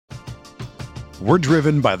We're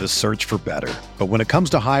driven by the search for better. But when it comes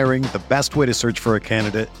to hiring, the best way to search for a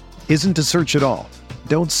candidate isn't to search at all.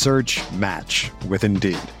 Don't search, match with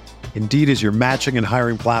Indeed. Indeed is your matching and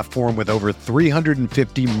hiring platform with over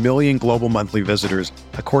 350 million global monthly visitors,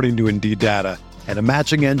 according to Indeed data, and a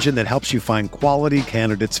matching engine that helps you find quality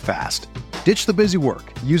candidates fast. Ditch the busy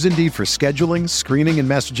work. Use Indeed for scheduling, screening, and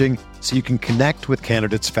messaging so you can connect with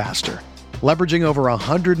candidates faster. Leveraging over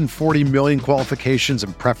 140 million qualifications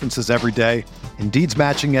and preferences every day, Indeed's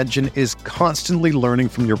matching engine is constantly learning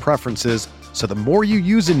from your preferences, so the more you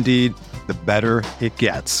use Indeed, the better it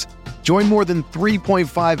gets. Join more than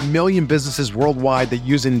 3.5 million businesses worldwide that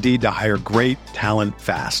use Indeed to hire great talent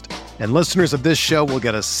fast. And listeners of this show will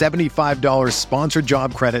get a $75 sponsored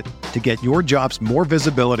job credit to get your jobs more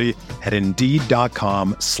visibility at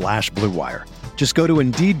Indeed.com/Blue Wire. Just go to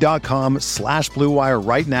Indeed.com/Blue Wire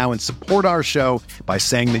right now and support our show by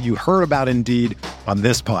saying that you heard about Indeed on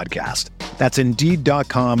this podcast. That's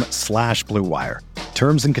Indeed.com/Blue Wire.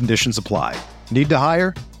 Terms and conditions apply. Need to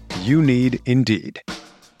hire? You need Indeed.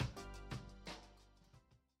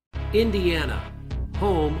 Indiana,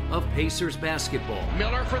 home of Pacers basketball.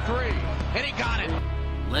 Miller for three, and he got it.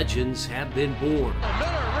 Legends have been born.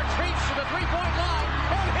 Miller retreats to the three-point line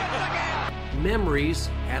and hits again. Memories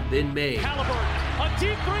have been made. Halliburton, a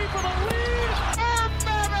deep three for the lead.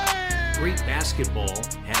 Oh, Great basketball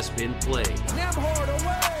has been played. Nembhard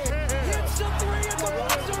away, hits the three at the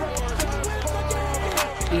buzzer to win the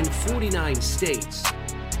game. In 49 states,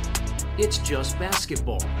 it's just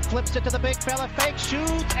basketball. Flips it to the big fella, fake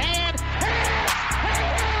shoots, and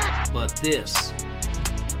hits! But this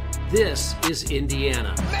is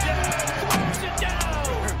Indiana.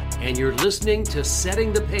 And you're listening to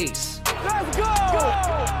Setting the Pace. Let's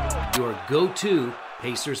go! Your go-to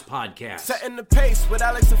Pacers podcast. Setting the pace with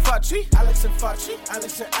Alex and Facci. Alex and Facci.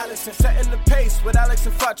 Alex and Allison. Setting the pace with Alex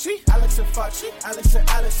and Facci. Alex and Facci. Alex and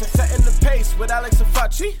Allison. Setting the pace with Alex and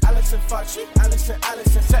Facci. Alex and Facci. Alex and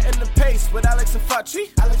Allison. Setting the pace with Alex and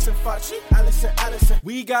Facci. Alex and Facci. Alex and Allison.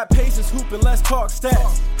 We got Pacers hooping, let's talk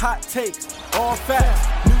stats. Hot takes, all facts.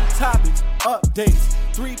 New topics, updates.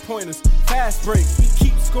 Three-pointers, fast breaks. We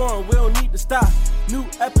keep scoring, we don't need to stop. New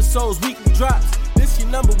episodes, weekly drops. This your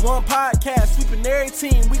number one podcast. Sweeping every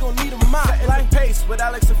team, we gon' need a mop. Setting the pace with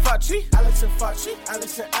Alex and Facci. Alex and Facci.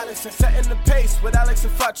 Alex and Allison. Setting the pace with Alex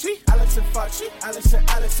and Facci. Alex and Facci. Alex and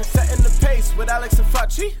Allison. Setting the pace with Alex and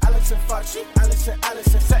Facci. Alex and Facci. Alex and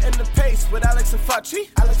Allison. Setting the pace with Alex and Facci.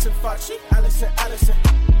 Alex and Facci. Alex and Allison.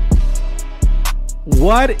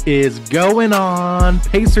 What is going on,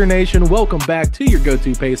 Pacer Nation? Welcome back to your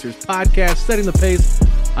go-to Pacers podcast, Setting the Pace.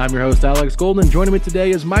 I'm your host, Alex Golden. Joining me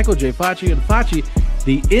today is Michael J. Facci. And Facci,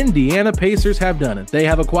 the Indiana Pacers have done it. They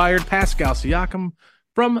have acquired Pascal Siakam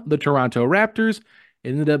from the Toronto Raptors. It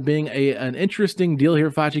ended up being an interesting deal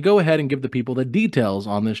here. Facci, go ahead and give the people the details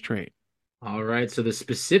on this trade. All right, so the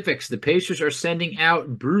specifics. The Pacers are sending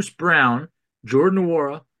out Bruce Brown, Jordan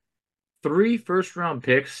Nwora, 3 first-round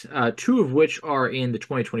picks, 2 of which are in the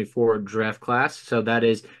 2024 draft class. So that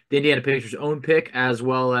is the Indiana Pacers' own pick, as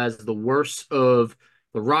well as the worst of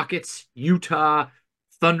the Rockets, Utah,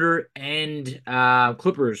 Thunder, and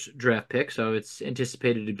Clippers draft pick. So it's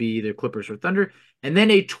anticipated to be the Clippers or Thunder. And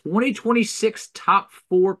then a 2026 top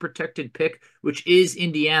 4 protected pick, which is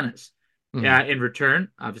Indiana's. In return,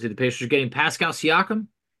 obviously the Pacers are getting Pascal Siakam,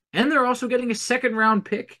 and they're also getting a second-round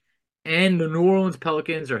pick. And the New Orleans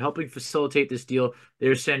Pelicans are helping facilitate this deal.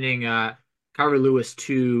 They're sending Kyree Lewis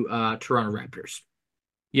to Toronto Raptors.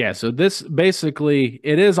 Yeah, so this basically,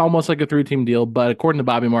 it is almost like a 3-team deal, but according to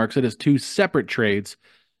Bobby Marks, it is 2 separate trades.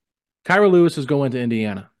 Kyree Lewis is going to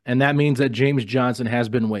Indiana, and that means that James Johnson has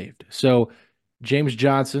been waived. So James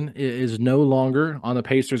Johnson is no longer on the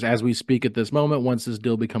Pacers as we speak at this moment. Once this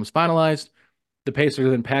deal becomes finalized, the Pacers are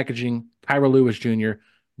then packaging Kyree Lewis Jr.,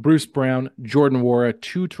 Bruce Brown, Jordan Nwora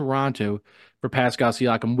to Toronto for Pascal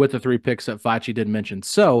Siakam with the 3 picks that Facci did mention.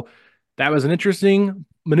 So that was an interesting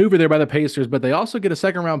maneuver there by the Pacers, but they also get a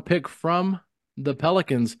second-round pick from the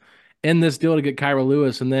Pelicans in this deal to get Kyree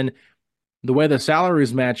Lewis. And then the way the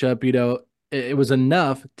salaries match up, it was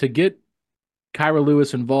enough to get Kyree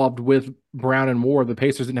Lewis involved with Brown and Nwora. The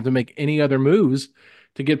Pacers didn't have to make any other moves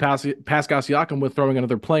to get Pascal Siakam with throwing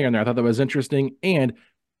another player in there. I thought that was interesting, and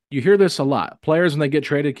you hear this a lot. Players, when they get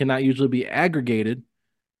traded, cannot usually be aggregated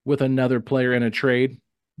with another player in a trade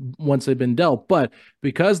once they've been dealt. But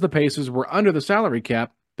because the Pacers were under the salary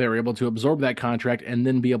cap, they were able to absorb that contract and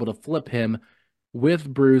then be able to flip him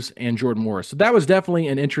with Bruce and Jordan Nwora. So that was definitely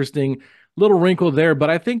an interesting little wrinkle there. But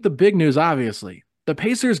I think the big news, obviously, the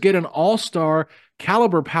Pacers get an all-star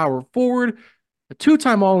caliber power forward, a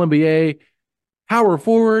 2-time All-NBA power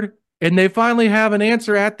forward, and they finally have an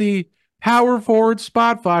answer at the power forward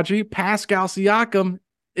spot, Faji. Pascal Siakam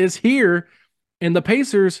is here, and the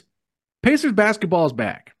Pacers basketball is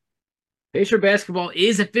back. Pacer basketball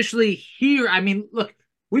is officially here. I mean, look,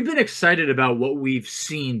 we've been excited about what we've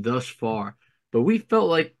seen thus far, but we felt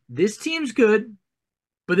like this team's good,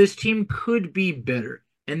 but this team could be better.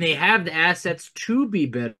 And they have the assets to be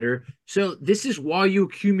better. So this is why you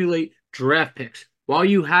accumulate draft picks, while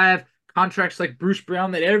you have contracts like Bruce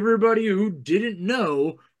Brown that everybody who didn't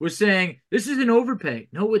know was saying, this is an overpay.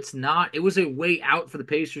 No, it's not. It was a way out for the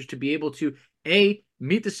Pacers to be able to, A,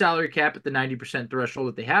 meet the salary cap at the 90% threshold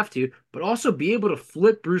that they have to, but also be able to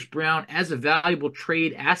flip Bruce Brown as a valuable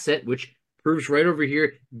trade asset, which proves right over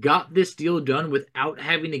here, got this deal done without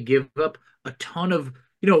having to give up a ton of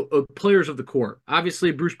players of the core.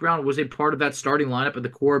 Obviously, Bruce Brown was a part of that starting lineup of the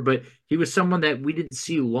core, but he was someone that we didn't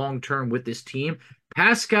see long-term with this team.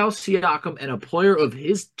 Pascal Siakam, and a player of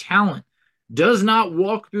his talent, does not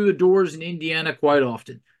walk through the doors in Indiana quite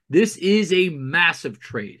often. This is a massive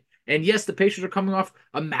trade. And yes, the Pacers are coming off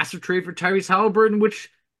a massive trade for Tyrese Halliburton, which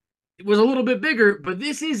was a little bit bigger, but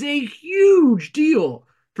this is a huge deal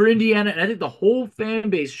for Indiana. And I think the whole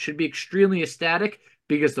fan base should be extremely ecstatic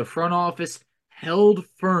because the front office held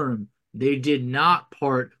firm. They did not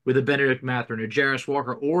part with a Benedict Mathurin, a Jarris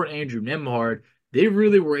Walker, or an Andrew Nembhard. They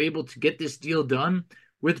really were able to get this deal done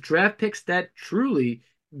with draft picks that truly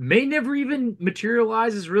may never even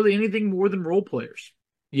materialize as really anything more than role players.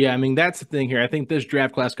 Yeah, I mean, that's the thing here. I think this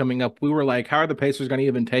draft class coming up, we were like, how are the Pacers going to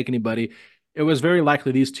even take anybody? It was very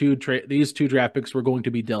likely these two draft picks were going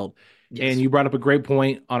to be dealt. Yes. And you brought up a great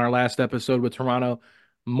point on our last episode with Toronto,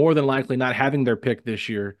 more than likely not having their pick this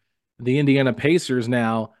year. The Indiana Pacers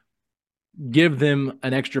now give them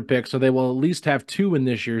an extra pick, so they will at least have two in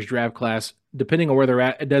this year's draft class. Depending on where they're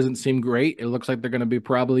at, it doesn't seem great. It looks like they're going to be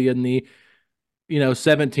probably in the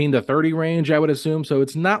 17 to 30 range, I would assume. So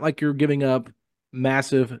it's not like you're giving up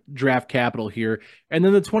massive draft capital here. And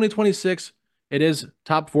then the 2026, it is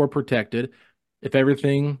top 4 protected. If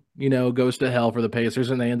everything, goes to hell for the Pacers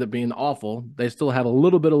and they end up being awful, they still have a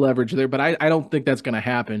little bit of leverage there, but I don't think that's going to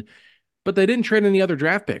happen. But they didn't trade any other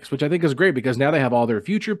draft picks, which I think is great because now they have all their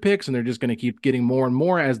future picks and they're just going to keep getting more and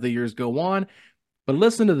more as the years go on. But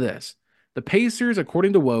listen to this. The Pacers,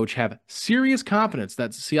 according to Woj, have serious confidence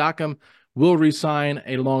that Siakam will re-sign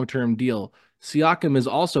a long-term deal. Siakam is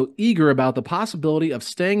also eager about the possibility of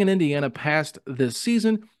staying in Indiana past this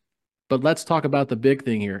season. But let's talk about the big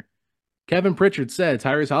thing here. Kevin Pritchard said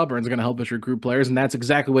Tyrese Halliburton is going to help us recruit players, and that's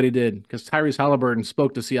exactly what he did because Tyrese Halliburton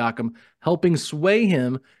spoke to Siakam, helping sway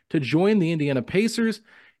him to join the Indiana Pacers.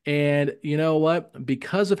 And you know what?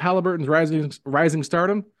 Because of Halliburton's rising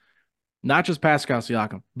stardom, not just Pascal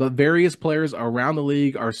Siakam, but various players around the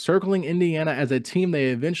league are circling Indiana as a team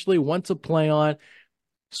they eventually want to play on.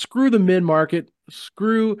 Screw the mid-market.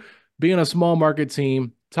 Screw being a small market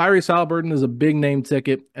team. Tyrese Halliburton is a big name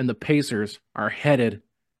ticket, and the Pacers are headed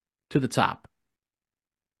to the top.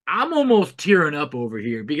 I'm almost tearing up over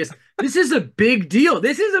here because this is a big deal. I'm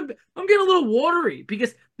getting a little watery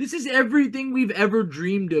because this is everything we've ever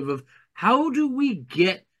dreamed of how do we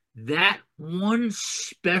get that one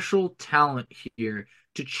special talent here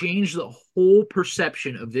to change the whole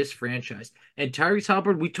perception of this franchise. And Tyrese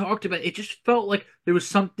Halliburton, we talked about, it just felt like there was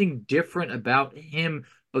something different about him,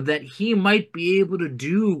 of that he might be able to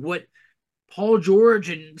do what Paul George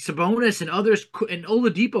and Sabonis and others and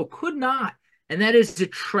Oladipo could not, and that is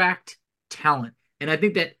attract talent. And I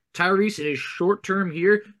think that Tyrese in his short term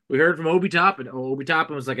here, we heard from Obi Toppin. Obi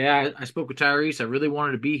Toppin was like, yeah, I spoke with Tyrese. I really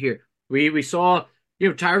wanted to be here. We saw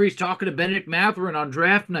Tyrese talking to Benedict Mathurin on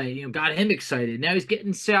draft night, got him excited. Now he's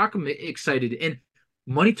getting Siakam excited. And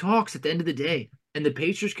money talks at the end of the day. And the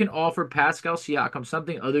Pacers can offer Pascal Siakam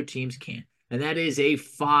something other teams can't. And that is a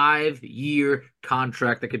 5-year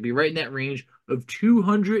contract that could be right in that range of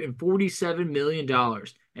 $247 million.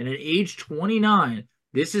 And at age 29,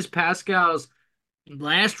 this is Pascal's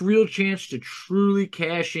last real chance to truly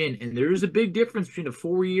cash in. And there is a big difference between a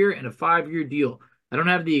 4-year and a 5-year deal. I don't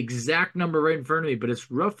have the exact number right in front of me, but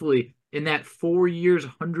it's roughly in that 4 years,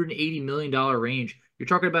 $180 million range. You're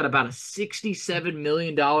talking about a $67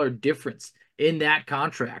 million difference in that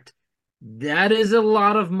contract. That is a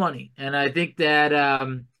lot of money. And I think that,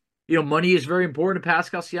 money is very important to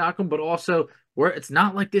Pascal Siakam, but also where it's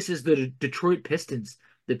not like this is the Detroit Pistons.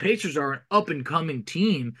 The Pacers are an up-and-coming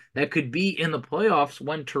team that could be in the playoffs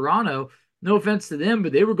when Toronto, no offense to them,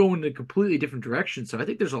 but they were going in a completely different direction. So I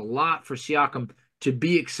think there's a lot for Siakam to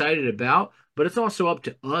be excited about, but it's also up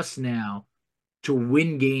to us now to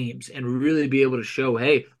win games and really be able to show,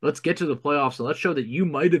 hey, let's get to the playoffs and let's show that you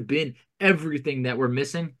might have been everything that we're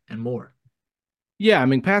missing and more. Yeah, I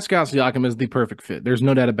mean, Pascal Siakam is the perfect fit. There's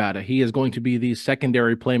no doubt about it. He is going to be the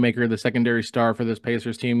secondary playmaker, the secondary star for this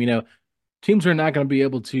Pacers team. Teams are not going to be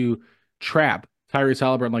able to trap Tyrese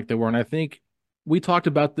Halliburton like they were. And I think we talked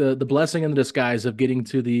about the blessing and the disguise of getting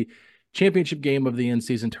to the championship game of the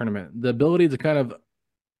in-season tournament. The ability to kind of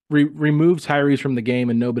remove Tyrese from the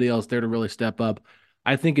game and nobody else there to really step up.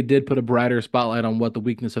 I think it did put a brighter spotlight on what the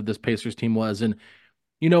weakness of this Pacers team was. And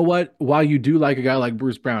you know what? While you do like a guy like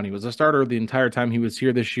Bruce Brown, he was a starter the entire time he was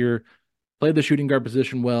here this year, played the shooting guard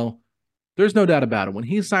position well. There's no doubt about it. When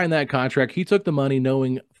he signed that contract, he took the money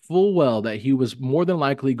knowing full well that he was more than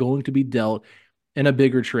likely going to be dealt in a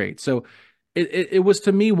bigger trade. So it was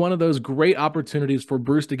to me one of those great opportunities for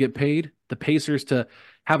Bruce to get paid, the Pacers to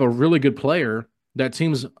have a really good player that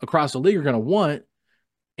teams across the league are going to want.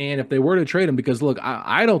 And if they were to trade him, because look,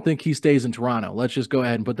 I don't think he stays in Toronto. Let's just go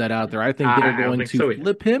ahead and put that out there. I think they're going to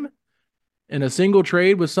flip him in a single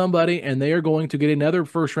trade with somebody, and they are going to get another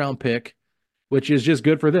first round pick, which is just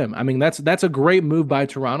good for them. I mean, that's a great move by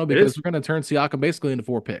Toronto because we're going to turn Siakam basically into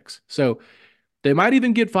 4 picks. So they might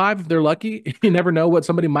even get 5 if they're lucky. You never know what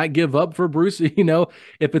somebody might give up for Bruce, if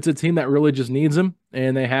it's a team that really just needs him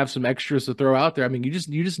and they have some extras to throw out there. I mean, you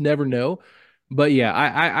just never know. But yeah,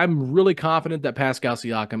 I'm really confident that Pascal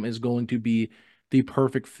Siakam is going to be the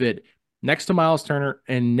perfect fit next to Miles Turner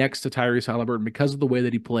and next to Tyrese Halliburton because of the way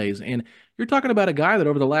that he plays. And you're talking about a guy that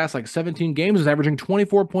over the last 17 games is averaging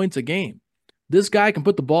 24 points a game. This guy can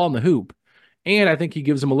put the ball in the hoop. And I think he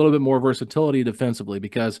gives him a little bit more versatility defensively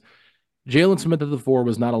because Jalen Smith at the 4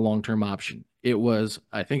 was not a long-term option.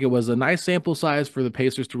 I think it was a nice sample size for the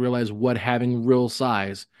Pacers to realize what having real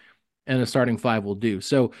size and a starting 5 will do.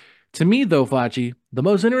 So to me, though, Facci, the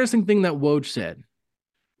most interesting thing that Woj said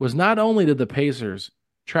was not only did the Pacers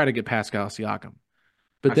try to get Pascal Siakam,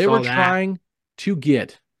 but they were trying to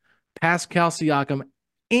get Pascal Siakam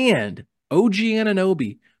and OG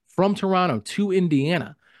Anunoby from Toronto to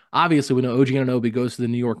Indiana. Obviously, we know OG Anunoby goes to the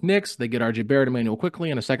New York Knicks. They get RJ Barrett, Emmanuel quickly,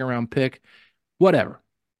 and a second-round pick. Whatever.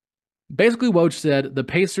 Basically, Woj said the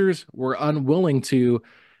Pacers were unwilling to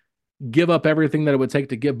give up everything that it would take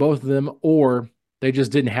to get both of them, or they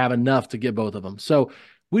just didn't have enough to get both of them. So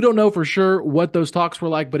we don't know for sure what those talks were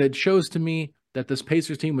like, but it shows to me that this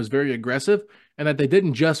Pacers team was very aggressive and that they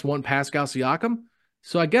didn't just want Pascal Siakam.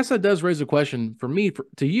 So I guess that does raise a question for me,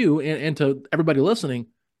 to you, and to everybody listening.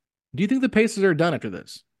 Do you think the Pacers are done after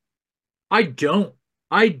this? I don't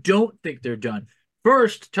think they're done.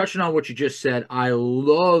 First, touching on what you just said, I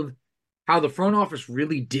love how the front office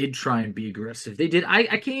really did try and be aggressive. They did. I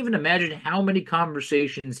can't even imagine how many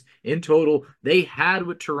conversations in total they had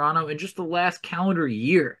with Toronto in just the last calendar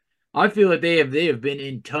year. I feel like they have been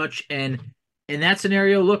in touch, and in that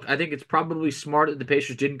scenario, look, I think it's probably smart that the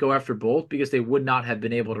Pacers didn't go after both because they would not have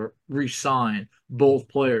been able to re-sign both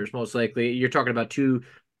players. Most likely, you're talking about 2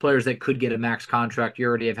 players that could get a max contract. You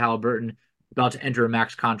already have Halliburton about to enter a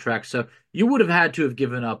max contract, so you would have had to have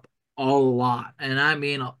given up a lot, and I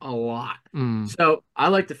mean a lot. So I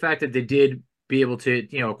like the fact that they did be able to,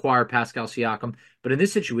 acquire Pascal Siakam. But in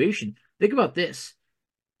this situation, think about this.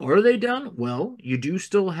 Are they done? Well, you do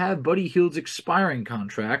still have Buddy Hield's expiring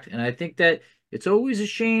contract, and I think that it's always a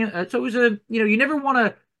shame. It's always you never want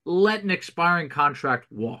to let an expiring contract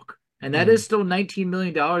walk. And that is still $19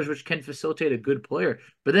 million, which can facilitate a good player.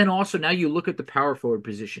 But then also now you look at the power forward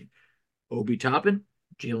position. Obi Toppin,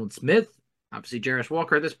 Jalen Smith, obviously Jarris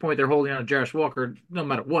Walker. At this point, they're holding on to Jarris Walker no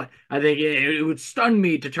matter what. I think it would stun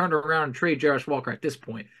me to turn around and trade Jarris Walker at this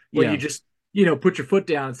point. When you just, put your foot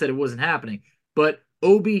down and said it wasn't happening. But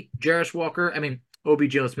Obi, Jarris Walker, Obi,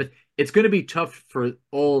 Jalen Smith, it's going to be tough for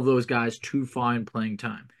all of those guys to find playing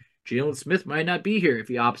time. Jalen Smith might not be here if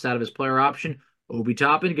he opts out of his player option. Obi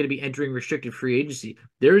Toppin going to be entering restricted free agency.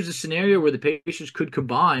 There is a scenario where the Pacers could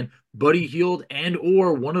combine Buddy Hield and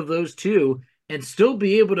or one of those two and still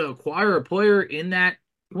be able to acquire a player in that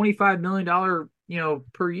 $25 million,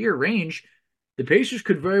 per year range. The Pacers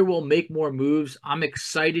could very well make more moves. I'm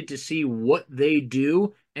excited to see what they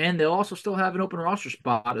do, and they'll also still have an open roster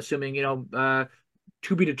spot, assuming,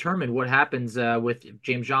 to be determined what happens with if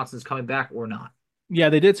James Johnson's coming back or not. Yeah,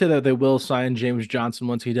 they did say that they will sign James Johnson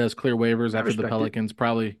once he does clear waivers after the Pelicans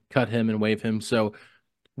probably cut him and waive him. So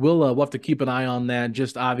we'll have to keep an eye on that.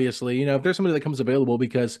 Just obviously, if there's somebody that comes available,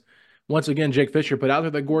 because once again, Jake Fisher put out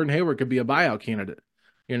there that Gordon Hayward could be a buyout candidate.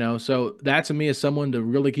 So that to me is someone to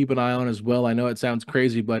really keep an eye on as well. I know it sounds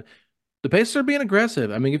crazy, but the Pacers are being aggressive.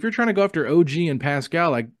 I mean, if you're trying to go after OG and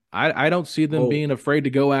Pascal, I don't see them being afraid to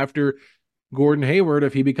go after Gordon Hayward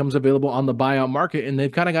if he becomes available on the buyout market, and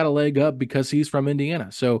they've kind of got a leg up because he's from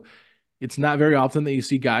Indiana. So it's not very often that you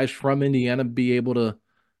see guys from Indiana be able to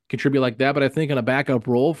contribute like that. But I think in a backup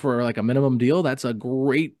role for like a minimum deal, that's a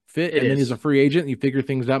great fit. It And then he's is. a free agent. And you figure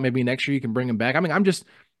things out. Maybe next year you can bring him back. I mean, I'm just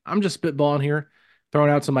spitballing here,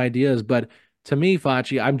 throwing out some ideas. But to me,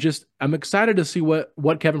 Facci, I'm excited to see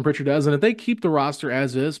what Kevin Pritchard does. And if they keep the roster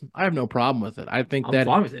as is, I have no problem with it. I think I'm that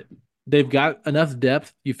fine with it. they've got enough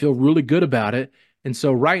depth. You feel really good about it. And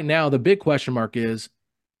so right now, the big question mark is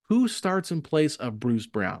who starts in place of Bruce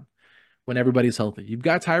Brown when everybody's healthy? You've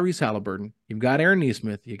got Tyrese Halliburton, you've got Aaron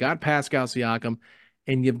Nesmith, you got Pascal Siakam,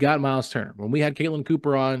 and you've got Miles Turner. When we had Caitlin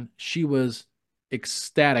Cooper on, she was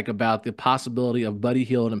ecstatic about the possibility of Buddy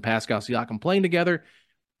Hield and Pascal Siakam playing together.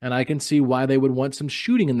 And I can see why they would want some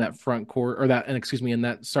shooting in that front court or that, and excuse me, in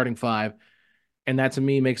that starting five. And that to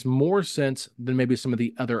me makes more sense than maybe some of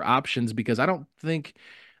the other options because I don't think,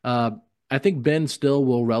 I think Ben still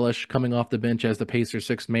will relish coming off the bench as the Pacers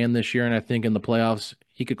sixth man this year. And I think in the playoffs,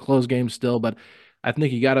 he could close games still, but I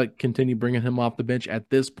think you got to continue bringing him off the bench at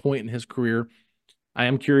this point in his career. I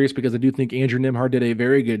am curious because I do think Andrew Nembhard did a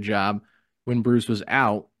very good job when Bruce was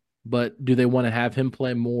out, but do they want to have him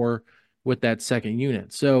play more with that second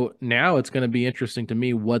unit? So now it's going to be interesting to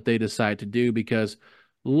me what they decide to do because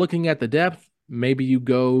looking at the depth, maybe you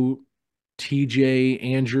go TJ,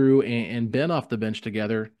 Andrew, and Ben off the bench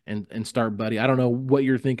together and start Buddy. I don't know what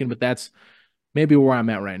you're thinking, but that's maybe where I'm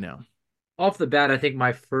at right now. Off the bat, I think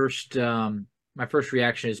my first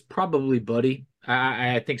reaction is probably Buddy.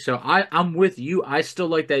 I think so. I'm with you. I still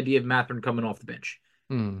like the idea of Mathurin coming off the bench.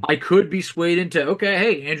 I could be swayed into, okay,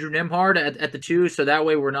 hey, Andrew Nembhard at the 2, so that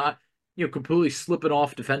way we're not completely slipping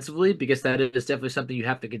off defensively because that is definitely something you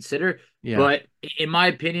have to consider. Yeah. But in my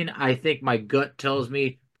opinion, I think my gut tells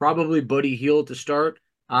me probably Buddy Hield to start.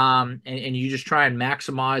 And you just try and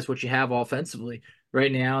maximize what you have offensively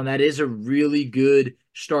right now. And that is a really good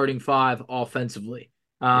starting 5 offensively.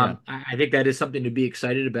 I think that is something to be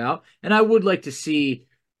excited about. And I would like to see,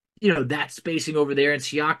 that spacing over there and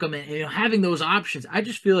Siakam and having those options. I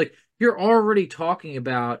just feel like you're already talking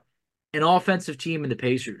about an offensive team in the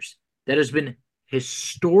Pacers that has been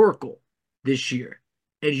historical this year.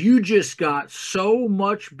 And you just got so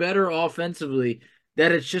much better offensively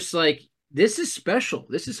that it's just like, this is special.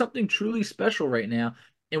 This is something truly special right now.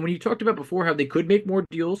 And when you talked about before how they could make more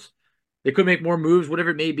deals, they could make more moves,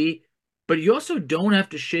 whatever it may be, but you also don't have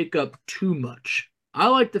to shake up too much. I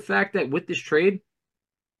like the fact that with this trade,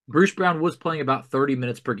 Bruce Brown was playing about 30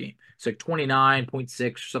 minutes per game. It's like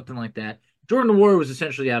 29.6 or something like that. Jordan Nwora was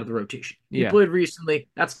essentially out of the rotation. He played recently.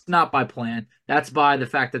 That's not by plan. That's by the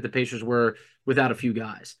fact that the Pacers were without a few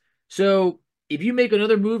guys. So if you make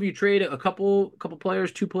another move, you trade a couple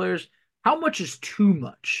players, 2 players, how much is too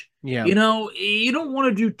much? Yeah. You don't want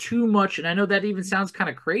to do too much. And I know that even sounds kind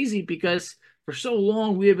of crazy because for so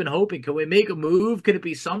long we have been hoping, can we make a move? Could it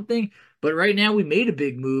be something? But right now we made a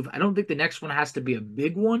big move. I don't think the next one has to be a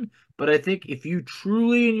big one. But I think if you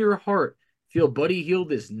truly in your heart feel Buddy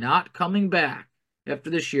Hield is not coming back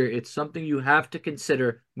after this year, it's something you have to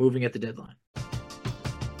consider moving at the deadline.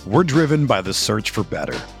 We're driven by the search for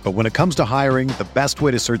better. But when it comes to hiring, the best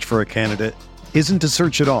way to search for a candidate isn't to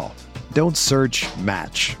search at all. Don't search,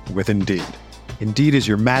 match with Indeed. Indeed is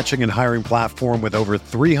your matching and hiring platform with over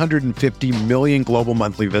 350 million global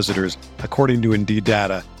monthly visitors, according to Indeed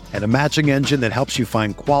data, and a matching engine that helps you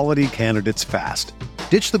find quality candidates fast.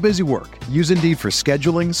 Ditch the busy work. Use Indeed for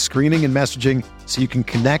scheduling, screening, and messaging so you can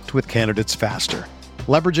connect with candidates faster.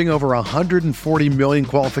 Leveraging over 140 million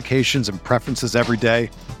qualifications and preferences every day,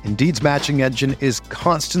 Indeed's matching engine is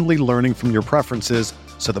constantly learning from your preferences,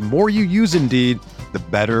 so the more you use Indeed, the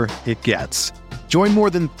better it gets. Join more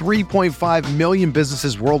than 3.5 million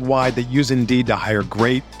businesses worldwide that use Indeed to hire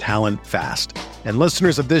great talent fast. And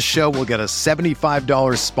listeners of this show will get a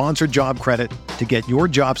 $75 sponsored job credit to get your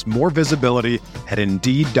jobs more visibility at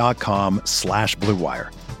Indeed.com/Blue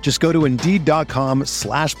Wire. Just go to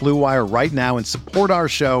Indeed.com/Blue Wire right now and support our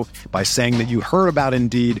show by saying that you heard about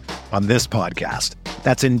Indeed on this podcast.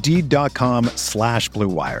 That's Indeed.com/Blue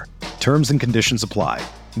Wire. Terms and conditions apply.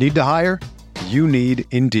 Need to hire? You need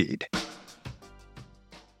Indeed.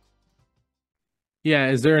 Yeah,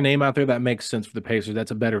 is there a name out there that makes sense for the Pacers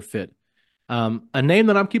that's a better fit? A name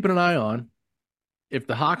that I'm keeping an eye on, if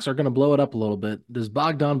the Hawks are going to blow it up a little bit, does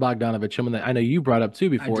Bogdan Bogdanovic, someone that I know you brought up too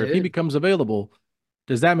before, if he becomes available,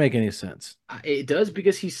 does that make any sense? It does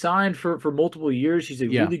because he signed for multiple years. He's a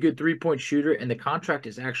really good three-point shooter, and the contract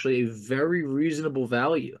is actually a very reasonable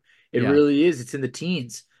value. It really is. It's in the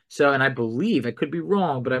teens. So, and I believe, I could be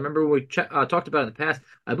wrong, but I remember when we talked about it in the past,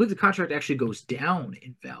 I believe the contract actually goes down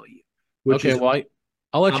in value.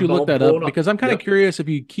 I'll let you look that up because I'm kind of curious if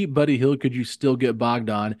you keep Buddy Hield, could you still get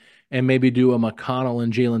Bogdan and maybe do a McConnell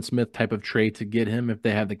and Jalen Smith type of trade to get him if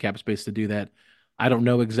they have the cap space to do that? I don't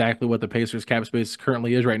know exactly what the Pacers cap space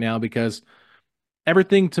currently is right now because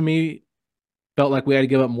everything to me felt like we had to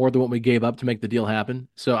give up more than what we gave up to make the deal happen.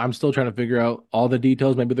 So I'm still trying to figure out all the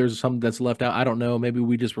details. Maybe there's something that's left out. I don't know. Maybe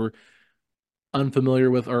we just were unfamiliar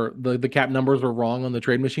with, or the cap numbers were wrong on the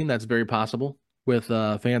trade machine. That's very possible with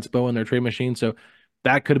Fanspo and their trade machine. So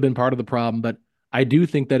that could have been part of the problem. But I do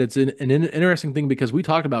think that it's an interesting thing because we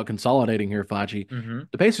talked about consolidating here, Fachi. Mm-hmm.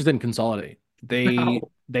 The Pacers didn't consolidate. They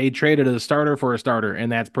No. they traded a starter for a starter,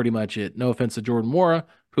 and that's pretty much it. No offense to Jordan Mora,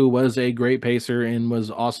 who was a great pacer and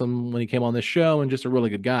was awesome when he came on this show and just a really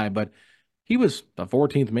good guy, but he was the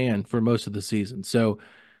 14th man for most of the season. So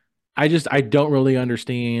I don't really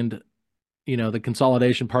understand, the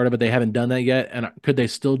consolidation part of it. They haven't done that yet, and could they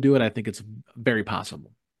still do it? I think it's very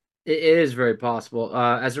possible. It is very possible.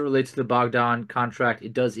 As it relates to the Bogdan contract,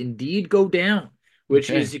 it does indeed go down, which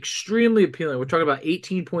Okay. is extremely appealing. We're talking about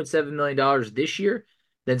 $18.7 million this year,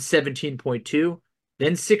 then 17.2,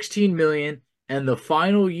 then 16 million, and the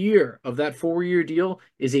final year of that 4-year deal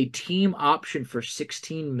is a team option for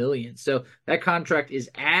 16 million. So that contract is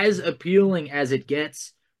as appealing as it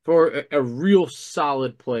gets for a real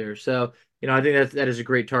solid player. So, I think that is a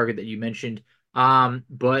great target that you mentioned.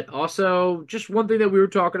 But also just one thing that we were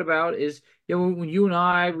talking about is, when you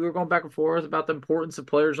and we were going back and forth about the importance of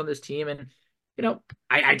players on this team. And,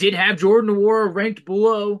 I did have Jordan Nwora ranked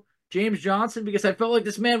below James Johnson because I felt like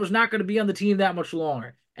this man was not going to be on the team that much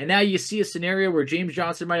longer. And now you see a scenario where James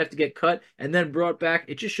Johnson might have to get cut and then brought back.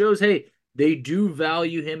 It just shows, hey, they do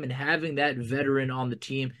value him, and having that veteran on the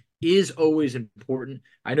team is always important.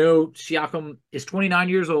 I know Siakam is 29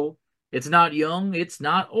 years old. It's not young, it's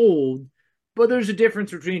not old, but there's a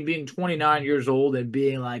difference between being 29 years old and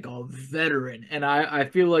being like a veteran. And I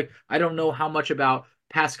feel like I don't know how much about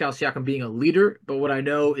Pascal Siakam being a leader, but what I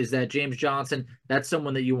know is that James Johnson, that's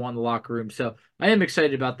someone that you want in the locker room. So I am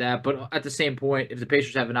excited about that. But at the same point, if the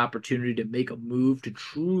Pacers have an opportunity to make a move to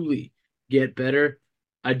truly get better,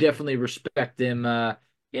 I definitely respect them.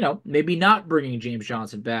 Maybe not bringing James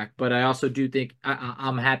Johnson back, but I also do think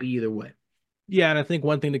I'm happy either way. Yeah, and I think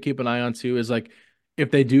one thing to keep an eye on too is like if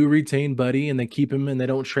they do retain Buddy and they keep him and they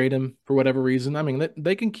don't trade him for whatever reason, I mean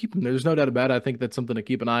they can keep him. There's no doubt about it. I think that's something to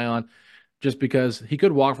keep an eye on just because he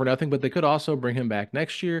could walk for nothing, but they could also bring him back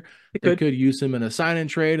next year. It They could. could use him in a sign and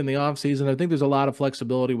trade in the offseason. I think there's a lot of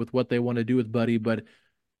flexibility with what they want to do with Buddy, but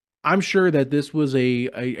I'm sure that this was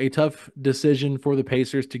a tough decision for the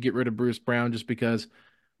Pacers to get rid of Bruce Brown just because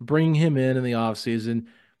bringing him in the offseason,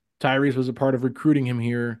 Tyrese was a part of recruiting him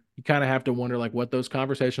here. You kind of have to wonder like what those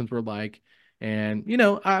conversations were like. And,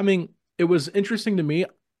 I mean, it was interesting to me.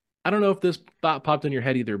 I don't know if this thought popped in your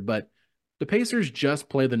head either, but the Pacers just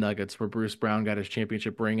played the Nuggets where Bruce Brown got his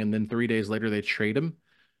championship ring, and then 3 days later they trade him.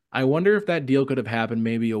 I wonder if that deal could have happened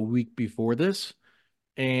maybe a week before this,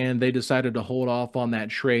 and they decided to hold off on that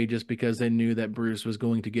trade just because they knew that Bruce was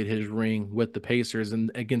going to get his ring with the Pacers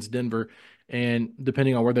and against Denver. And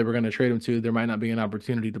depending on where they were going to trade him to, there might not be an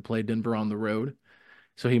opportunity to play Denver on the road.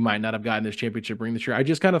 So he might not have gotten this championship ring this year. I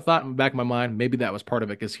just kind of thought in the back of my mind, maybe that was part of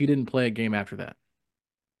it because he didn't play a game after that.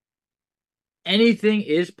 Anything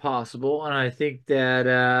is possible, and I think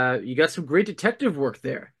that you got some great detective work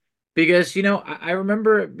there. Because I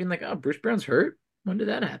remember being like, "Oh, Bruce Brown's hurt. When did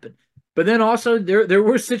that happen?" But then also there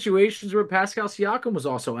were situations where Pascal Siakam was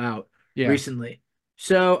also out Yeah. recently.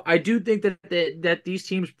 So I do think that these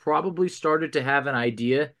teams probably started to have an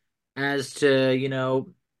idea as to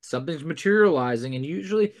something's materializing, and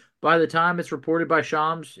usually by the time it's reported by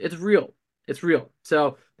Shams, it's real. It's real.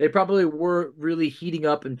 So they probably were really heating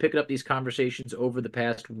up and picking up these conversations over the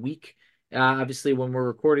past week. Obviously, when we're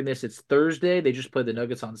recording this, it's Thursday. They just played the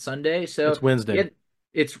Nuggets on Sunday. So It's Wednesday. yeah,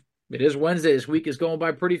 it is Wednesday. This week is going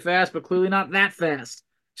by pretty fast, but clearly not that fast.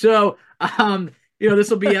 So this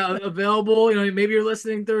will be available. Maybe you're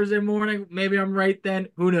listening Thursday morning. Maybe I'm right then.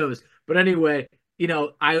 Who knows? But anyway,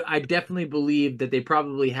 I definitely believe that they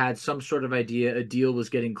probably had some sort of idea a deal was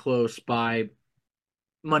getting close by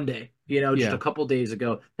Monday, just Yeah. a couple days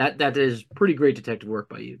ago. That is pretty great detective work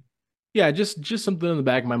by you. Yeah, just something in the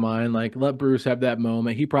back of my mind. Like, let Bruce have that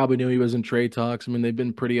moment. He probably knew he was in trade talks. I mean, they've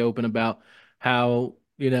been pretty open about how,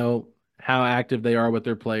 how active they are with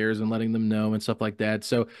their players and letting them know and stuff like that.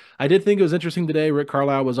 So I did think it was interesting today. Rick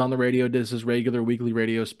Carlisle was on the radio, did his regular weekly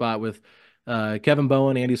radio spot with Kevin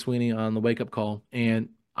Bowen, Andy Sweeney on the wake up call. And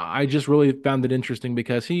I just really found it interesting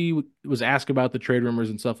because he was asked about the trade rumors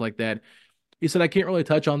and stuff like that. He said, I can't really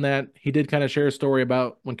touch on that. He did kind of share a story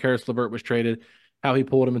about when Karis LeVert was traded, how he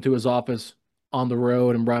pulled him into his office on the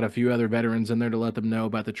road and brought a few other veterans in there to let them know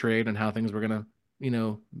about the trade and how things were going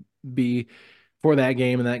to, be. for that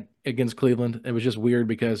game and that against Cleveland. It was just weird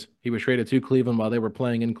because he was traded to Cleveland while they were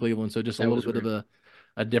playing in Cleveland. So just a That little was bit weird. of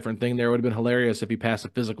a different thing there. It would have been hilarious if he passed a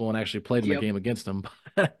physical and actually played in the Yep. game against him.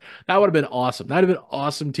 That would have been awesome. That would have been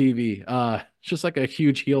awesome TV. It's just like a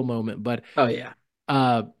huge heel moment. But Oh yeah.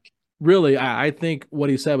 uh, really, I think what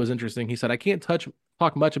he said was interesting. He said, I can't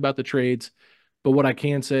talk much about the trades, but what I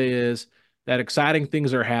can say is that exciting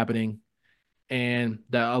things are happening and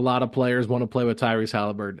that a lot of players want to play with Tyrese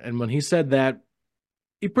Halliburton. And when he said that,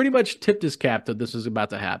 he pretty much tipped his cap that this was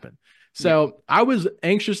about to happen. Yeah. So I was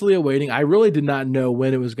anxiously awaiting. I really did not know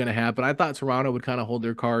when it was going to happen. I thought Toronto would kind of hold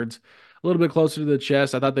their cards a little bit closer to the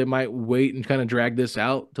chest. I thought they might wait and kind of drag this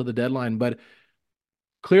out till the deadline, but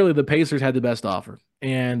clearly the Pacers had the best offer.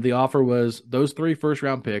 And the offer was those 3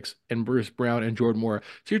 first-round picks and Bruce Brown and Jordan Moore.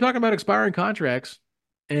 So you're talking about expiring contracts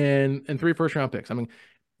and 3 first-round picks. I mean,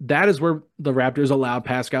 that is where the Raptors allowed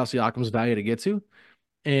Pascal Siakam's value to get to.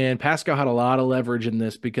 And Pascal had a lot of leverage in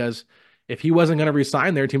this because if he wasn't going to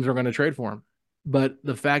resign there, teams were going to trade for him. But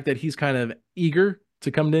the fact that he's kind of eager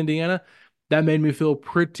to come to Indiana, that made me feel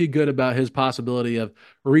pretty good about his possibility of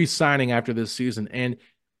re-signing after this season. And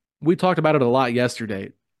we talked about it a lot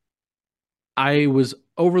yesterday. I was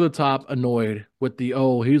over the top annoyed with he's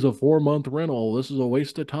a 4-month rental. This is a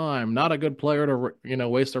waste of time. Not a good player to,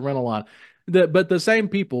 waste a rental on. But the same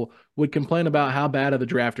people would complain about how bad of a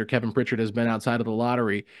drafter Kevin Pritchard has been outside of the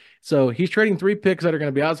lottery. So he's trading 3 picks that are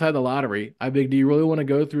going to be outside the lottery. I think, do you really want to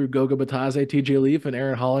go through Goga Batase, TJ Leaf, and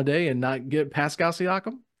Aaron Holiday and not get Pascal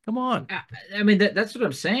Siakam? Come on. I mean, that's what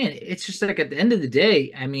I'm saying. It's just like at the end of the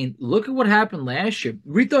day, I mean, look at what happened last year.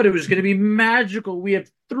 We thought it was going to be magical. We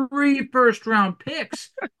have 3 first-round picks.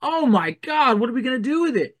 Oh my God, what are we going to do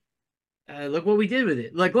with it? Look what we did with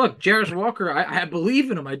it. Like, look, Jarris Walker, I believe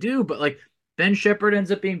in him, I do, but like Ben Shepherd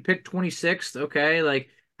ends up being picked 26th. Okay, like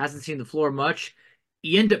hasn't seen the floor much.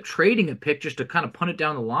 You end up trading a pick just to kind of punt it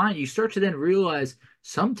down the line. You start to then realize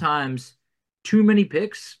sometimes too many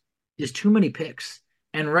picks is too many picks.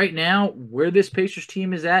 And right now, where this Pacers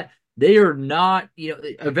team is at, they are not,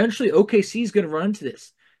 eventually OKC is going to run into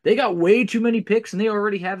this. They got way too many picks and they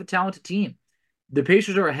already have a talented team. The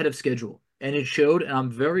Pacers are ahead of schedule and it showed. And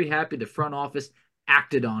I'm very happy the front office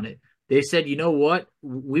acted on it. They said, you know what?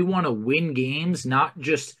 We want to win games, not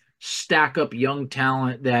just stack up young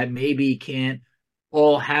talent that maybe can't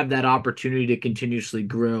all have that opportunity to continuously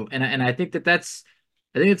grow. And I think that's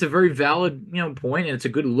a very valid, point. And it's a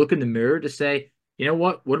good look in the mirror to say, you know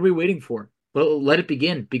what? What are we waiting for? Well, let it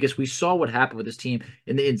begin because we saw what happened with this team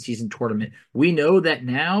in the in-season tournament. We know that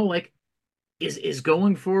now, like, is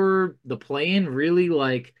going for the play-in really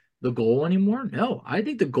like the goal anymore? No, I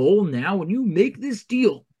think the goal now, when you make this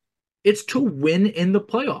deal, it's to win in the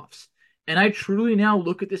playoffs. And I truly now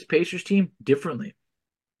look at this Pacers team differently.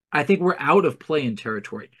 I think we're out of play-in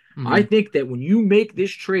territory. Mm-hmm. I think that when you make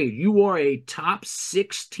this trade, you are a top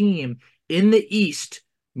 6 team in the East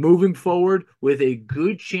moving forward with a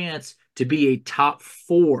good chance to be a top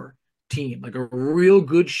 4 team, like a real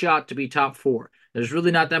good shot to be top 4. There's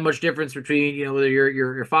really not that much difference between, whether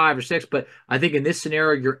you're 5 or 6, but I think in this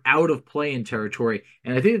scenario, you're out of play-in territory.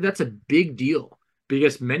 And I think that's a big deal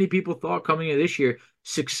because many people thought coming into this year,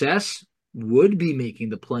 success would be making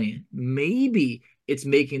the play-in. Maybe it's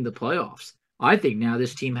making the playoffs. I think now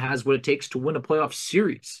this team has what it takes to win a playoff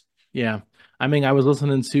series. Yeah. I mean, I was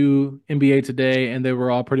listening to NBA Today, and they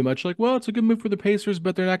were all pretty much like, well, it's a good move for the Pacers,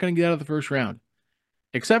 but they're not going to get out of the first round.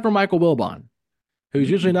 Except for Michael Wilbon, who's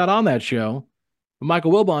usually not on that show. But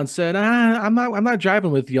Michael Wilbon said, I'm not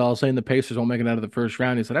jiving with y'all saying the Pacers won't make it out of the first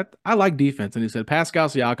round. He said, I like defense. And he said, Pascal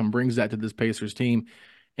Siakam brings that to this Pacers team.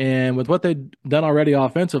 And with what they've done already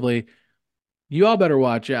offensively, you all better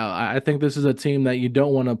watch out. I think this is a team that you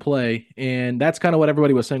don't want to play. And that's kind of what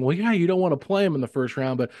everybody was saying. Well, yeah, you don't want to play them in the first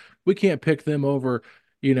round, but we can't pick them over,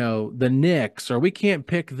 the Knicks, or we can't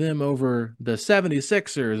pick them over the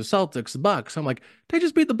 76ers, the Celtics, the Bucks. I'm like, they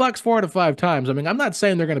just beat the Bucks 4 out of 5 times. I mean, I'm not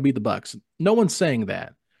saying they're going to beat the Bucks. No one's saying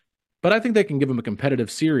that. But I think they can give them a competitive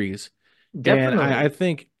series. Definitely. And I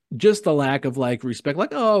think just the lack of respect,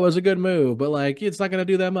 it was a good move, but it's not going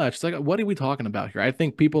to do that much. It's like, what are we talking about here? I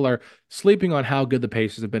think people are sleeping on how good the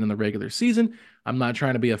Pacers have been in the regular season. I'm not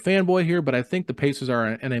trying to be a fanboy here, but I think the Pacers are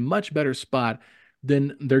in a much better spot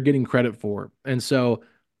than they're getting credit for. And so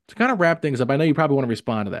to kind of wrap things up, I know you probably want to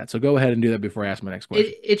respond to that. So go ahead and do that before I ask my next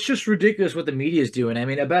question. It's just ridiculous what the media is doing. I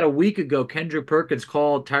mean, about a week ago, Kendrick Perkins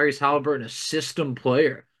called Tyrese Halliburton a system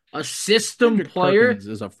player. A system Kendrick player Perkins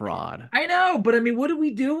is a fraud. I know, but I mean, what are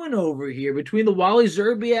we doing over here between the Wally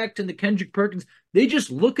Zerbiak and the Kendrick Perkins? They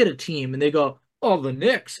just look at a team and they go, "Oh, the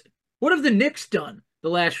Knicks. What have the Knicks done the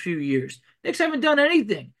last few years? Knicks haven't done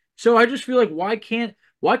anything." So I just feel like why can't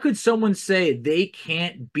Why could someone say they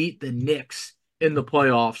can't beat the Knicks in the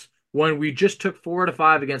playoffs when we just took 4 out of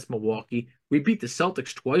 5 against Milwaukee? We beat the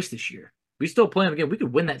Celtics twice this year. We still play them again. We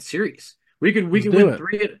could win that series. We could Let's do win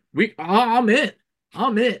it. 3. I'm in.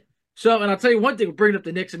 I'm in. So, and I'll tell you one thing, we're bringing up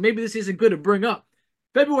the Knicks, and maybe this isn't good to bring up.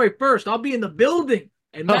 February 1st, I'll be in the building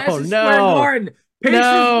in Madison Square Garden. Pacers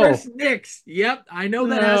versus Knicks. Yep, I know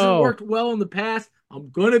that hasn't worked well in the past. I'm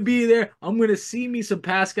going to be there. I'm going to see me some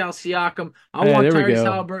Pascal Siakam. I want Tyrese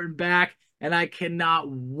Haliburton back, and I cannot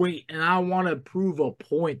wait. And I want to prove a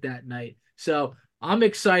point that night. So I'm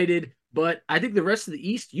excited, but I think the rest of the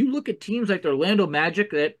East, you look at teams like the Orlando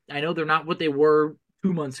Magic that I know they're not what they were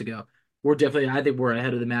 2 months ago. I think we're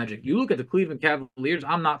ahead of the Magic. You look at the Cleveland Cavaliers,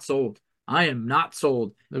 I'm not sold. I am not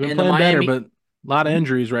sold. They've been playing better, but a lot of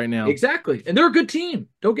injuries right now. Exactly. And they're a good team.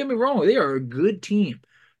 Don't get me wrong. They are a good team.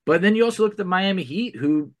 But then you also look at the Miami Heat,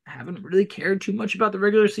 who haven't really cared too much about the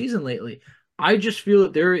regular season lately. I just feel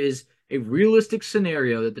that there is a realistic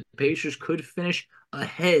scenario that the Pacers could finish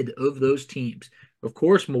ahead of those teams. Of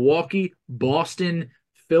course, Milwaukee, Boston,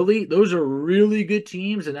 Philly, those are really good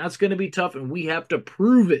teams, and that's going to be tough, and we have to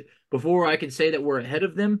prove it before I can say that we're ahead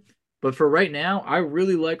of them. But for right now, I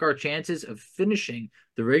really like our chances of finishing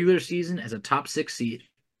the regular season as a top 6 seed.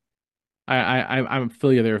 I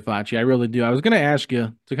feel you there, Facci. I really do. I was going to ask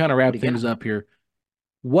you to kind of wrap things up here.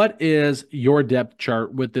 What is your depth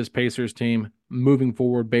chart with this Pacers team moving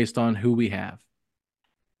forward based on who we have?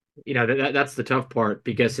 That's the tough part,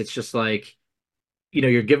 because it's just like,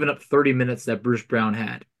 you're giving up 30 minutes that Bruce Brown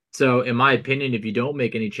had. So in my opinion, if you don't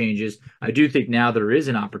make any changes, I do think now there is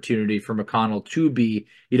an opportunity for McConnell to be,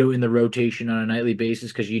 in the rotation on a nightly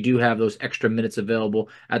basis, because you do have those extra minutes available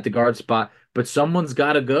at the guard spot. But someone's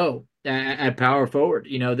got to go at power forward.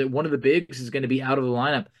 That one of the bigs is going to be out of the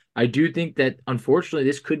lineup. I do think that, unfortunately,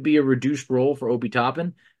 this could be a reduced role for Obi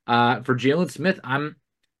Toppin. For Jalen Smith,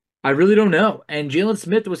 I really don't know. And Jalen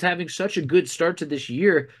Smith was having such a good start to this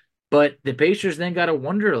year, but the Pacers then got to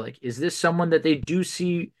wonder, like, is this someone that they do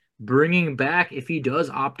see bringing back if he does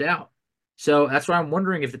opt out? So that's why I'm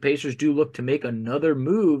wondering if the Pacers do look to make another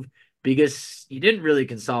move, because you didn't really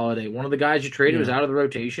consolidate. One of the guys you traded was out of the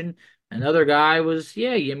rotation. Another guy was,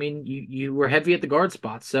 you were heavy at the guard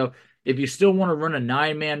spot. So if you still want to run a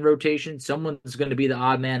 9-man rotation, someone's going to be the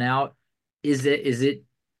odd man out. Is it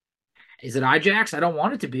Ijax? I don't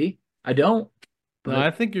want it to be. I don't. But no,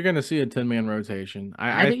 I think you're going to see a 10-man rotation.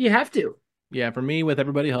 I think you have to. Yeah, for me, with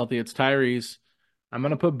everybody healthy, it's Tyrese. I'm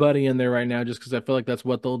going to put Buddy in there right now just because I feel like that's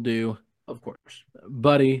what they'll do. Of course.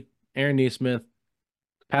 Buddy, Aaron Nesmith,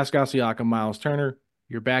 Pascal Siakam, Miles Turner,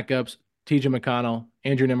 your backups, TJ McConnell,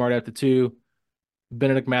 Andrew Nembhard at the 2,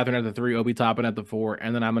 Benedict Mathurin at the 3, Obi Toppin at the 4,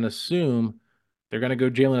 and then I'm going to assume they're going to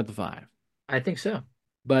go Jalen at the 5. I think so.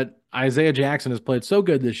 But Isaiah Jackson has played so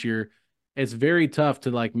good this year, it's very tough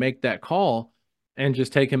to make that call and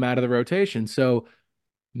just take him out of the rotation. So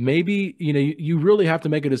maybe, you really have to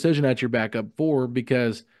make a decision at your backup 4,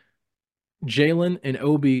 because Jalen and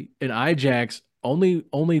Obi and Ijax, only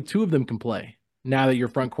 2 of them can play now that your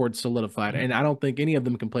front court's solidified. And I don't think any of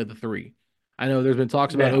them can play the 3. I know there's been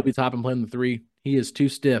talks about Obi Toppin playing the 3. He is too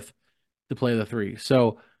stiff to play the 3.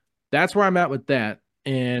 So that's where I'm at with that.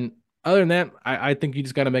 And other than that, I think you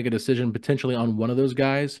just got to make a decision potentially on one of those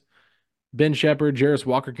guys. Ben Shepherd, Jarris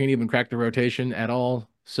Walker can't even crack the rotation at all.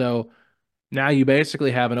 So now you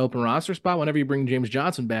basically have an open roster spot whenever you bring James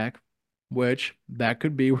Johnson back, which that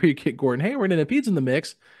could be where you get Gordon Hayward. And if he's in the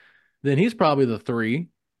mix, then he's probably the 3.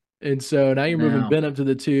 And so now you're moving Ben up to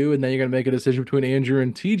the 2, and then you're going to make a decision between Andrew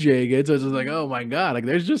and TJ again. So it's just like, oh my God,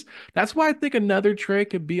 that's why I think another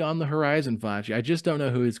trade could be on the horizon, Facci. I just don't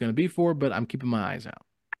know who it's going to be for, but I'm keeping my eyes out.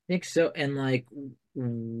 I think so. And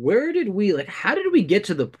how did we get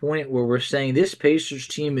to the point where we're saying this Pacers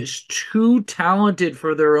team is too talented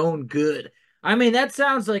for their own good? I mean, that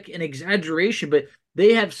sounds like an exaggeration, but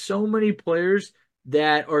they have so many players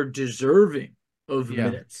that are deserving of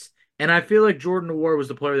minutes. And I feel like Jordan Nwora was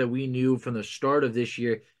the player that we knew from the start of this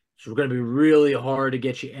year. So it's going to be really hard to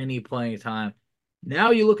get you any playing time. Now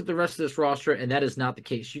you look at the rest of this roster, and that is not the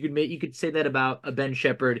case. You could say that about a Ben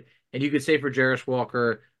Shepherd, and you could say for Jarris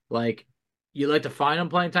Walker, you like to find him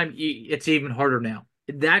playing time. It's even harder now.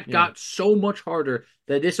 That got so much harder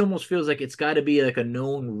that this almost feels like it's got to be like a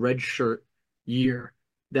known redshirt year.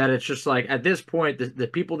 That it's just like, at this point, the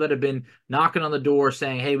people that have been knocking on the door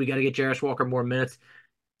saying, hey, we got to get Jarris Walker more minutes,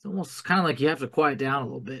 it's almost kind of like you have to quiet down a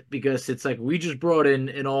little bit, because it's like we just brought in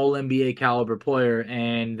an all-NBA caliber player,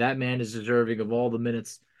 and that man is deserving of all the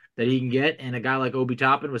minutes that he can get. And a guy like Obi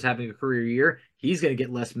Toppin was having a career year. He's going to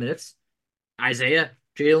get less minutes. Isaiah,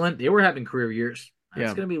 Jalen, they were having career years.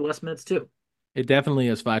 That's going to be less minutes too. It definitely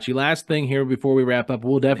is, Facci. Last thing here before we wrap up,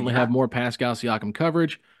 we'll definitely have more Pascal Siakam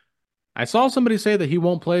coverage. I saw somebody say that he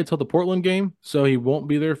won't play until the Portland game, so he won't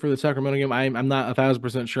be there for the Sacramento game. I'm not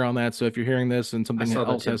 1,000% sure on that. So if you're hearing this and something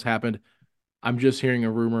else has happened, I'm just hearing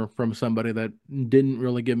a rumor from somebody that didn't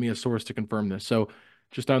really give me a source to confirm this. So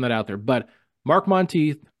just throwing that out there. But Mark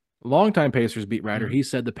Monteith, longtime Pacers beat writer, he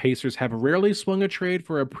said the Pacers have rarely swung a trade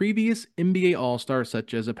for a previous NBA All-Star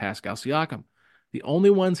such as a Pascal Siakam. The only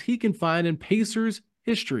ones he can find in Pacers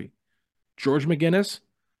history: George McGinnis,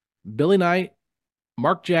 Billy Knight,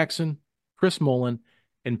 Mark Jackson, Chris Mullin,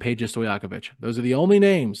 and Peja Stojakovic. Those are the only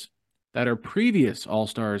names that are previous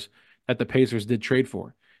All-Stars that the Pacers did trade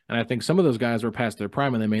for. And I think some of those guys were past their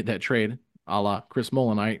prime when they made that trade, a la Chris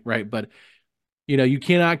Mullin, right? But, you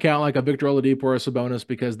cannot count like a Victor Oladipo or a Sabonis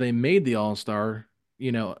because they made the All-Star,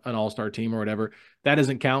 an All-Star team or whatever. That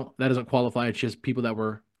doesn't count. That doesn't qualify. It's just people that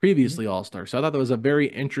were previously All-Stars. So I thought that was a very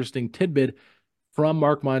interesting tidbit from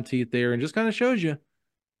Mark Monteith there, and just kind of shows you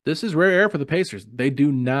this is rare air for the Pacers. They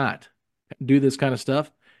do not do this kind of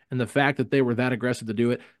stuff. And the fact that they were that aggressive to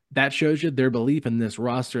do it, that shows you their belief in this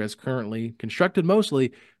roster as currently constructed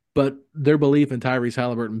mostly, but their belief in Tyrese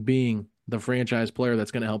Halliburton being the franchise player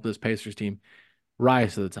that's going to help this Pacers team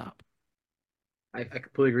rise to the top. I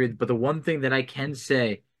completely agree. But the one thing that I can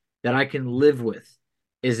say that I can live with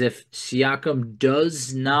is if Siakam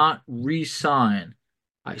does not re-sign,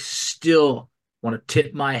 I still want to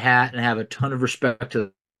tip my hat and have a ton of respect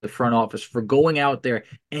to the front office for going out there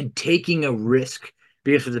and taking a risk.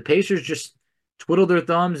 Because if the Pacers just twiddled their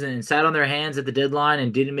thumbs and sat on their hands at the deadline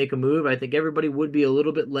and didn't make a move, I think everybody would be a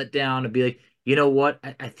little bit let down and be like, you know what?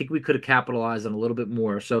 I think we could have capitalized on a little bit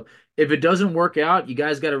more. So if it doesn't work out, you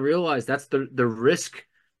guys got to realize that's the risk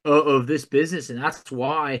of this business. And that's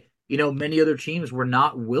why, many other teams were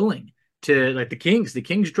not willing to, like the Kings. The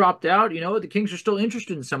Kings dropped out. The Kings are still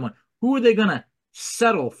interested in someone. Who are they going to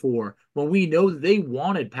settle for when we know they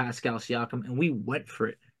wanted Pascal Siakam and we went for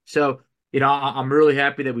it? So, I'm really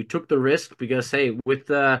happy that we took the risk because, hey, with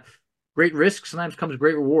great risk sometimes comes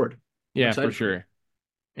great reward. Yeah, for sure.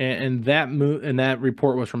 And that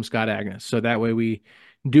report was from Scott Agnes. So that way we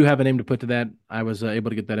do have a name to put to that. I was able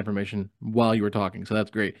to get that information while you were talking. So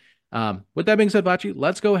that's great. With that being said, Facci,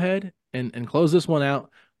 let's go ahead and close this one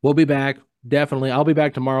out. We'll be back. Definitely. I'll be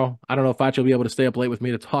back tomorrow. I don't know if Facci will be able to stay up late with me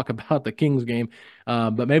to talk about the Kings game,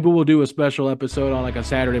 but maybe we'll do a special episode on like a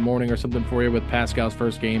Saturday morning or something for you with Pascal's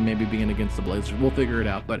first game, maybe being against the Blazers. We'll figure it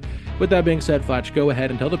out. But with that being said, Facci, go ahead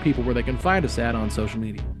and tell the people where they can find us at on social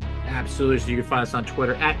media. Absolutely. So you can find us on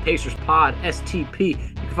Twitter at PacersPod, STP.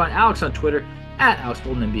 You can find Alex on Twitter at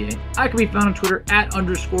AlexGoldenNBA. I can be found on Twitter at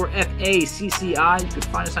 _FACCI. You can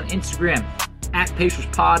find us on Instagram at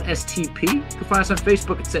PacersPod, STP. You can find us on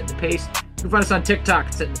Facebook at Setting the Pace. You can find us on TikTok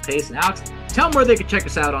at Setting the Pace. And Alex, tell them where they can check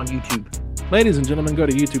us out on YouTube. Ladies and gentlemen, go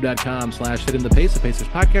to youtube.com/Setting the Pace, the Pacers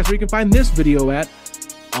podcast, where you can find this video on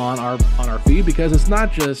our feed, because it's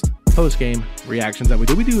not just post-game reactions that we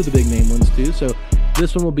do. We do the big name ones too. So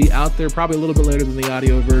this one will be out there probably a little bit later than the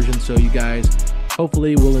audio version. So you guys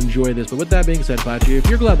hopefully will enjoy this. But with that being said, Facci, if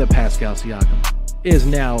you're glad that Pascal Siakam is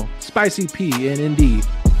now Spicy P and indeed,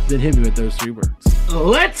 then hit me with those 3 words.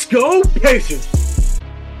 Let's go, Pacers!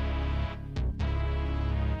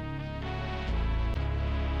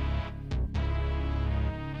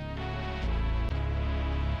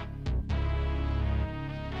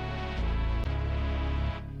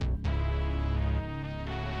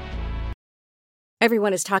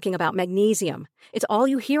 Everyone is talking about magnesium. It's all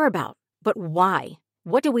you hear about. But why?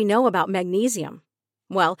 What do we know about magnesium?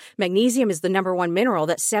 Well, magnesium is the #1 mineral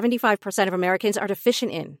that 75% of Americans are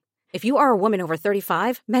deficient in. If you are a woman over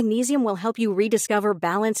 35, magnesium will help you rediscover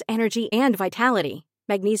balance, energy, and vitality.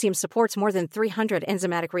 Magnesium supports more than 300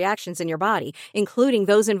 enzymatic reactions in your body, including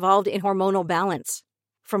those involved in hormonal balance.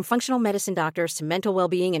 From functional medicine doctors to mental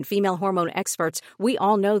well-being and female hormone experts, we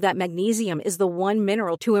all know that magnesium is the one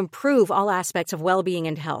mineral to improve all aspects of well-being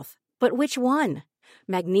and health. But which one?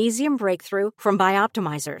 Magnesium Breakthrough from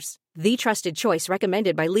Bioptimizers, the trusted choice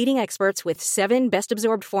recommended by leading experts with 7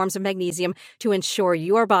 best-absorbed forms of magnesium to ensure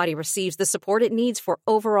your body receives the support it needs for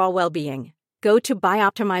overall well-being. Go to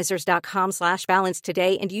bioptimizers.com/balance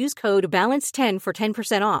today and use code BALANCE10 for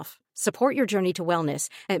 10% off. Support your journey to wellness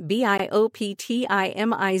at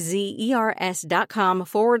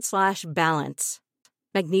bioptimizers.com/balance.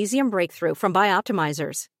 Magnesium Breakthrough from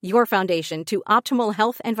Bioptimizers, your foundation to optimal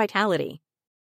health and vitality.